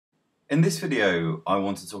In this video, I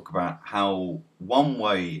want to talk about how one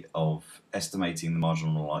way of estimating the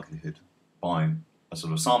marginal likelihood by a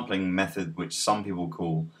sort of sampling method which some people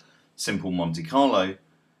call simple Monte Carlo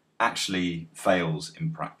actually fails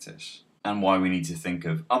in practice, and why we need to think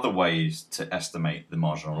of other ways to estimate the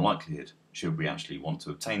marginal likelihood should we actually want to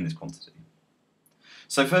obtain this quantity.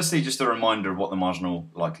 So firstly, just a reminder of what the marginal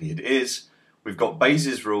likelihood is. We've got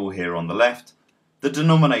Bayes' rule here on the left. The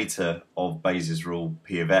denominator of Bayes' rule,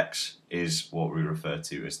 P of x, is what we refer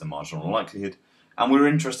to as the marginal likelihood, and we're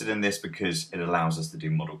interested in this because it allows us to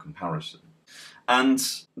do model comparison. And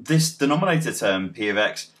this denominator term, P of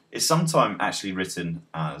x, is sometimes actually written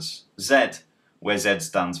as z, where z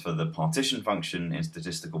stands for the partition function in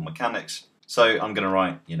statistical mechanics. So I'm going to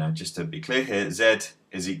write, just to be clear here, z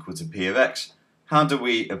is equal to P of x. How do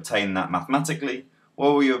we obtain that mathematically?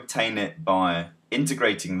 Well, we obtain it by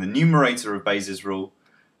integrating the numerator of Bayes' rule,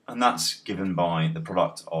 and that's given by the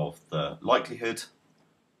product of the likelihood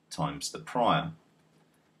times the prior.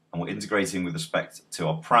 And we're integrating with respect to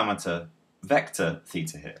our parameter vector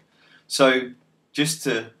theta here. So just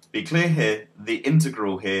to be clear here, the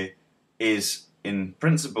integral here is in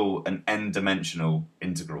principle an n-dimensional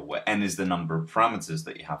integral, where n is the number of parameters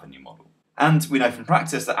that you have in your model. And we know from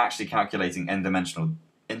practice that actually calculating n-dimensional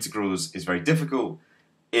integrals is very difficult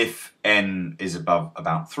if n is above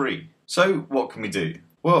about 3. So what can we do?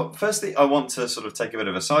 Well, firstly, I want to sort of take a bit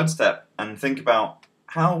of a sidestep and think about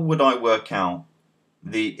how would I work out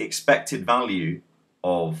the expected value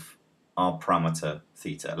of our parameter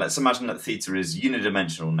theta. Let's imagine that theta is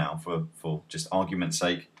unidimensional now for just argument's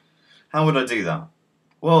sake. How would I do that?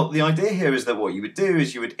 Well, the idea here is that what you would do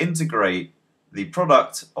is you would integrate the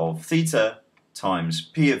product of theta times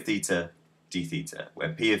p of theta d theta,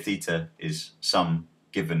 where p of theta is some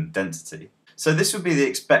given density. So this would be the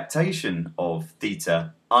expectation of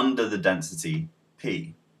theta under the density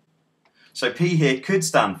p. So p here could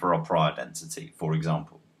stand for our prior density, for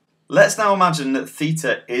example. Let's now imagine that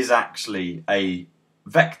theta is actually a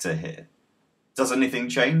vector here. Does anything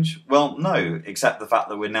change? Well, no, except the fact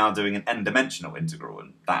that we're now doing an n-dimensional integral,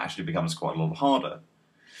 and that actually becomes quite a lot harder.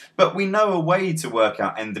 But we know a way to work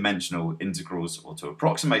out n-dimensional integrals, or to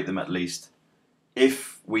approximate them at least,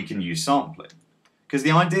 if we can use sampling. Because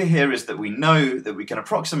the idea here is that we know that we can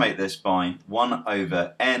approximate this by 1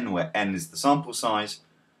 over n, where n is the sample size,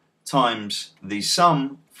 times the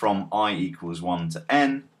sum from I equals 1 to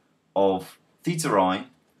n of theta I,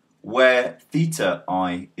 where theta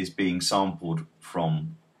I is being sampled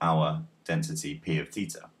from our density p of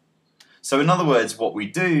theta. So in other words, what we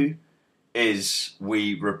do is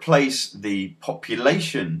we replace the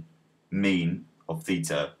population mean of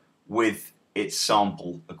theta with its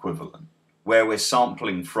sample equivalent, where we're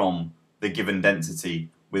sampling from the given density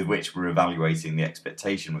with which we're evaluating the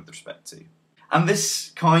expectation with respect to. And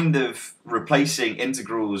this kind of replacing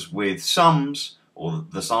integrals with sums, or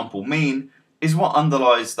the sample mean, is what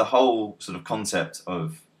underlies the whole sort of concept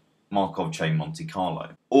of Markov chain Monte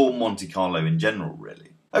Carlo, or Monte Carlo in general,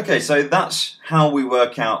 really. Okay, so that's how we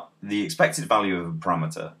work out the expected value of a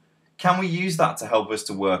parameter. Can we use that to help us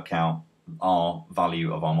to work out our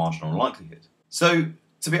value of our marginal likelihood? So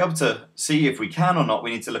to be able to see if we can or not,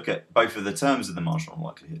 we need to look at both of the terms of the marginal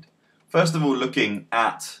likelihood. First of all, looking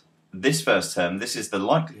at this first term, this is the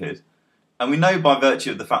likelihood, and we know by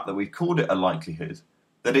virtue of the fact that we've called it a likelihood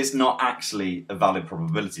that it's not actually a valid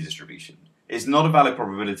probability distribution. It's not a valid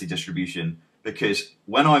probability distribution because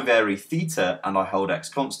when I vary theta and I hold x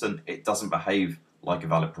constant, it doesn't behave like a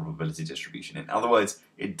valid probability distribution. In other words,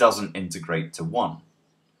 it doesn't integrate to 1.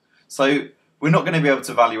 So we're not going to be able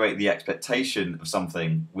to evaluate the expectation of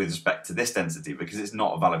something with respect to this density because it's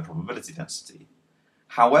not a valid probability density.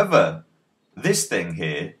 However, this thing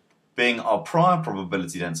here, being our prior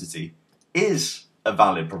probability density, is a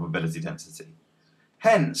valid probability density.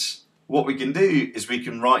 Hence, what we can do is we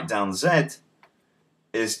can write down z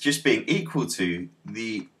as just being equal to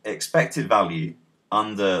the expected value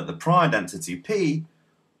under the prior density p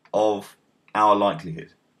of our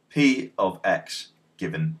likelihood, p of x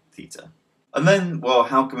given theta. And then, well,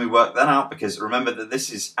 how can we work that out? Because remember that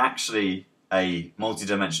this is actually a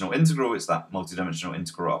multidimensional integral. It's that multidimensional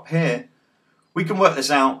integral up here. We can work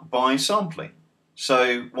this out by sampling.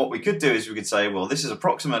 So what we could do is we could say, well, this is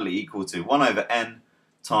approximately equal to 1 over n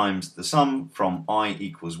times the sum from I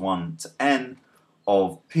equals 1 to n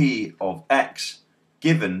of p of x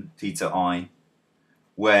given theta I,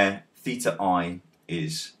 where theta I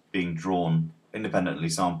is being drawn independently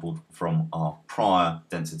sampled from our prior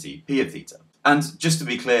density p of theta. And just to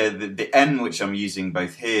be clear, the n which I'm using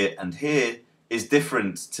both here and here is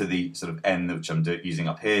different to the sort of n which I'm using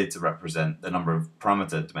up here to represent the number of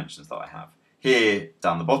parameter dimensions that I have. Here,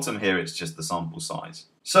 down the bottom here, it's just the sample size.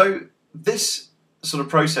 So this sort of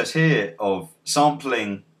process here of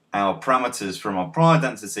sampling our parameters from our prior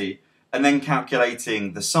density and then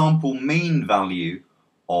calculating the sample mean value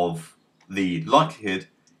of the likelihood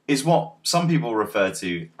is what some people refer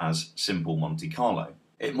to as simple Monte Carlo.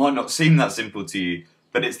 It might not seem that simple to you,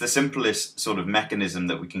 but it's the simplest sort of mechanism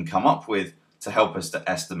that we can come up with to help us to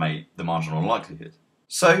estimate the marginal likelihood.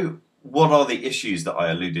 So what are the issues that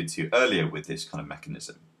I alluded to earlier with this kind of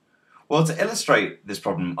mechanism? Well, to illustrate this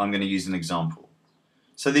problem, I'm going to use an example.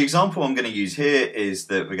 So the example I'm going to use here is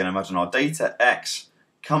that we're going to imagine our data x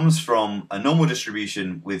comes from a normal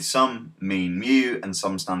distribution with some mean mu and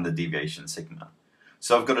some standard deviation sigma.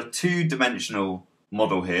 So I've got a two-dimensional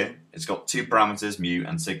model here. It's got two parameters, mu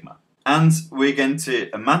and sigma. And we're going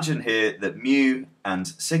to imagine here that mu and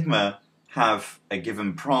sigma have a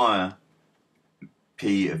given prior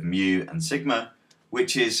p of mu and sigma,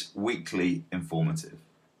 which is weakly informative.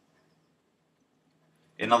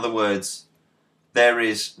 In other words, there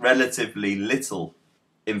is relatively little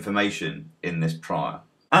information in this prior.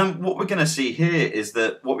 And what we're going to see here is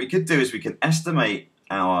that what we could do is we can estimate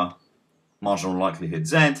our marginal likelihood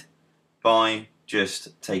z by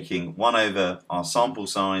just taking 1 over our sample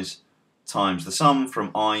size times the sum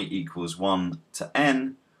from I equals 1 to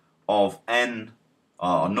n of n,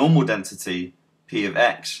 our normal density, p of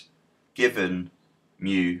x, given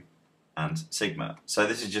mu and sigma. So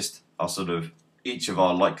this is just our sort of each of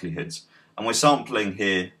our likelihoods. And we're sampling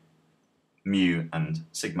here mu and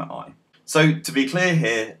sigma I. So to be clear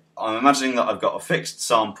here, I'm imagining that I've got a fixed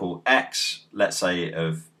sample x, let's say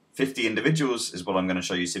of 50 individuals is what I'm going to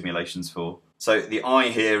show you simulations for. So the I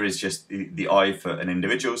here is just the I for an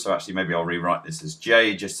individual, so actually maybe I'll rewrite this as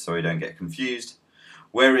j just so we don't get confused.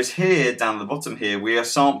 Whereas here, down at the bottom here, we are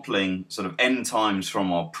sampling sort of n times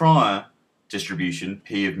from our prior distribution,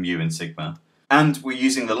 p of mu and sigma, and we're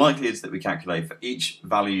using the likelihoods that we calculate for each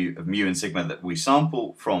value of mu and sigma that we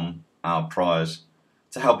sample from our priors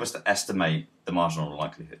to help us to estimate the marginal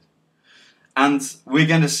likelihood. And we're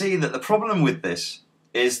going to see that the problem with this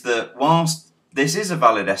is that whilst this is a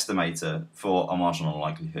valid estimator for our marginal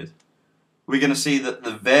likelihood, we're going to see that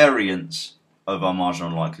the variance of our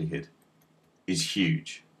marginal likelihood is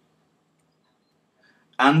huge.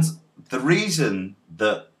 And the reason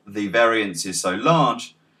that the variance is so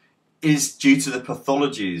large is due to the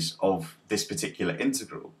pathologies of this particular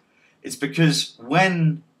integral. It's because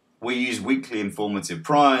when we use weakly informative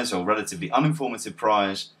priors or relatively uninformative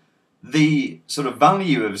priors, the sort of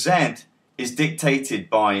value of z is dictated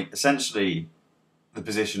by essentially the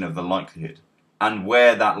position of the likelihood and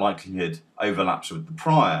where that likelihood overlaps with the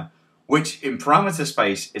prior, which in parameter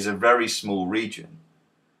space is a very small region.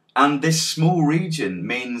 And this small region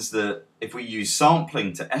means that if we use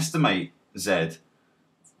sampling to estimate z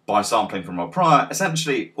by sampling from our prior,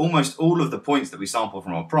 essentially almost all of the points that we sample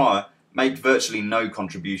from our prior make virtually no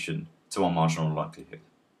contribution to our marginal likelihood.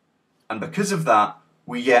 And because of that,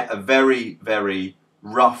 we get a very, very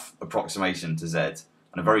rough approximation to z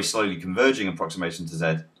and a very slowly converging approximation to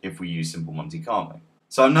z if we use simple Monte Carlo.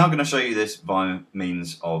 So I'm now going to show you this by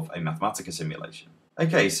means of a Mathematica simulation.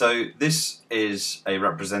 Okay, so this is a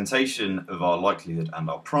representation of our likelihood and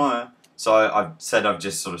our prior. So I've said I've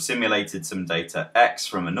just sort of simulated some data x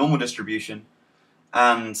from a normal distribution.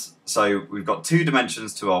 And so we've got two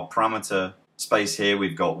dimensions to our parameter space here.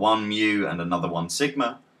 We've got one mu and another one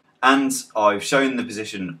sigma. And I've shown the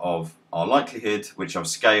position of our likelihood, which I've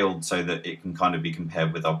scaled so that it can kind of be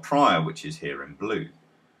compared with our prior, which is here in blue.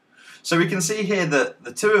 So we can see here that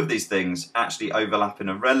the two of these things actually overlap in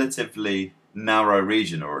a relatively narrow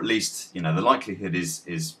region, or at least, the likelihood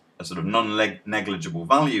is a sort of non-negligible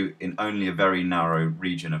value in only a very narrow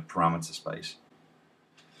region of parameter space.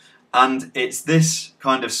 And it's this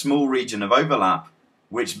kind of small region of overlap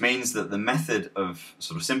which means that the method of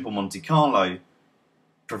sort of simple Monte Carlo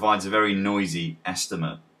provides a very noisy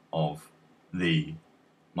estimate of the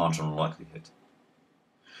marginal likelihood.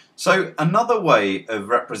 So another way of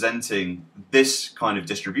representing this kind of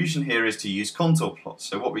distribution here is to use contour plots.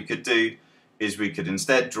 So what we could do is we could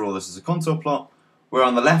instead draw this as a contour plot, where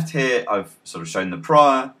on the left here I've sort of shown the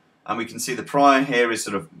prior, and we can see the prior here is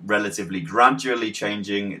sort of relatively gradually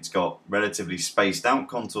changing. It's got relatively spaced out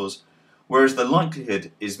contours, whereas the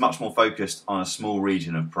likelihood is much more focused on a small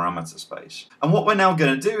region of parameter space. And what we're now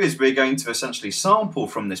going to do is we're going to essentially sample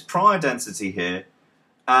from this prior density here,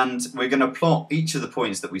 and we're going to plot each of the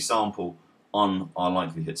points that we sample on our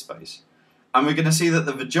likelihood space. And we're going to see that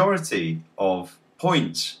the majority of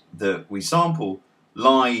points that we sample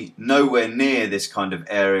lie nowhere near this kind of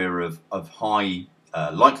area of high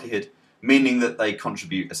likelihood, meaning that they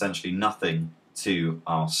contribute essentially nothing to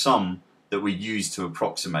our sum that we use to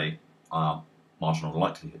approximate our marginal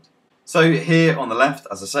likelihood. So here on the left,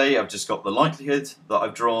 as I say, I've just got the likelihood that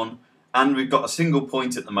I've drawn, and we've got a single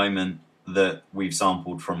point at the moment that we've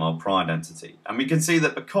sampled from our prior density. And we can see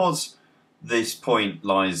that because this point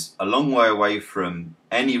lies a long way away from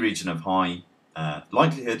any region of high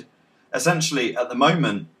likelihood, essentially at the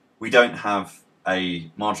moment we don't have a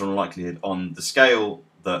marginal likelihood on the scale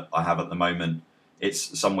that I have at the moment.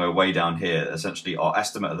 It's somewhere way down here. Essentially our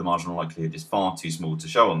estimate of the marginal likelihood is far too small to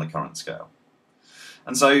show on the current scale.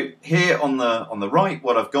 And so here on the right,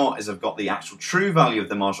 what I've got is I've got the actual true value of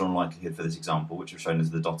the marginal likelihood for this example, which I've shown as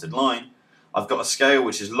the dotted line. I've got a scale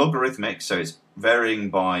which is logarithmic, so it's varying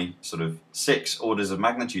by sort of 6 orders of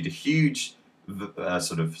magnitude, a huge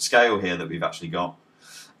sort of scale here that we've actually got.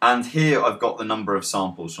 And here I've got the number of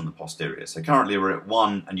samples from the posterior. So currently we're at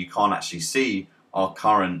 1, and you can't actually see our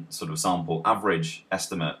current sort of sample average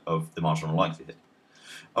estimate of the marginal likelihood.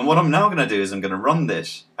 And what I'm now going to do is I'm going to run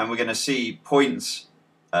this, and we're going to see points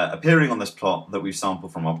appearing on this plot that we've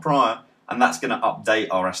sampled from our prior, and that's going to update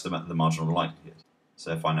our estimate of the marginal likelihood.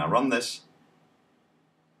 So if I now run this,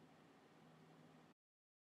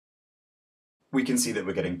 we can see that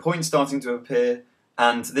we're getting points starting to appear,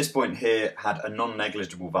 and this point here had a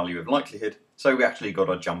non-negligible value of likelihood, so we actually got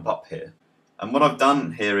a jump up here. And what I've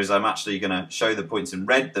done here is I'm actually going to show the points in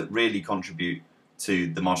red that really contribute to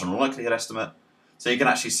the marginal likelihood estimate. So you can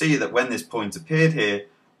actually see that when this point appeared here,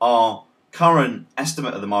 our current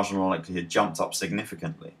estimate of the marginal likelihood jumped up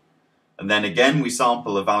significantly. And then again we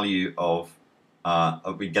sample a value of,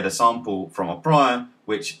 we get a sample from our prior,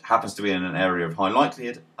 which happens to be in an area of high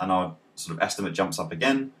likelihood, and our sort of estimate jumps up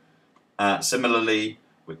again. Similarly,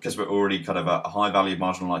 because we're already kind of a high value of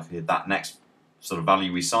marginal likelihood, that next sort of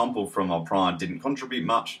value we sampled from our prior didn't contribute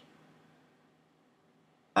much.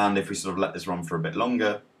 And if we sort of let this run for a bit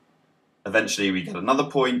longer, eventually we get another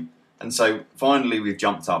point, and so finally we've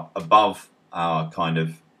jumped up above our kind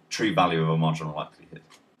of true value of a marginal likelihood.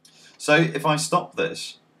 So if I stop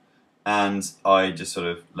this and I just sort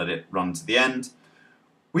of let it run to the end,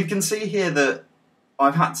 we can see here that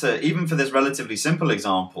I've had to, even for this relatively simple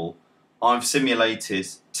example, I've simulated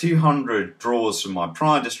 200 draws from my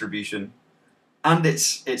prior distribution, and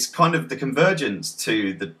it's kind of the convergence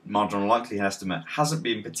to the marginal likelihood estimate hasn't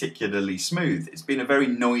been particularly smooth. It's been a very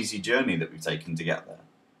noisy journey that we've taken to get there.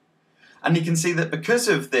 And you can see that because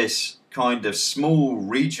of this kind of small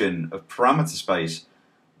region of parameter space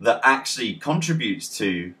that actually contributes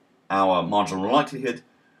to our marginal likelihood,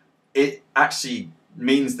 it actually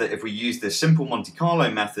means that if we use this simple Monte Carlo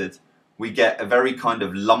method, we get a very kind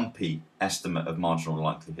of lumpy estimate of marginal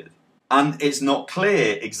likelihood. And it's not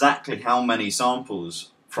clear exactly how many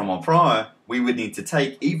samples from our prior we would need to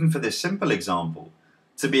take, even for this simple example,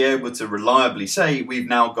 to be able to reliably say we've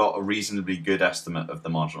now got a reasonably good estimate of the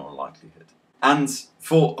marginal likelihood. And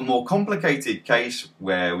for a more complicated case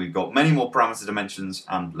where we've got many more parameter dimensions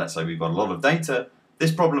and let's say we've got a lot of data,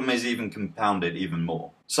 this problem is even compounded even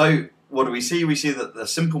more. So what do we see? We see that the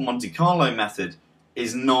simple Monte Carlo method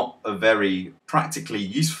is not a very practically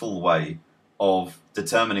useful way of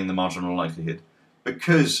determining the marginal likelihood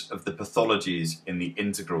because of the pathologies in the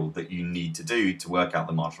integral that you need to do to work out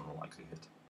the marginal likelihood.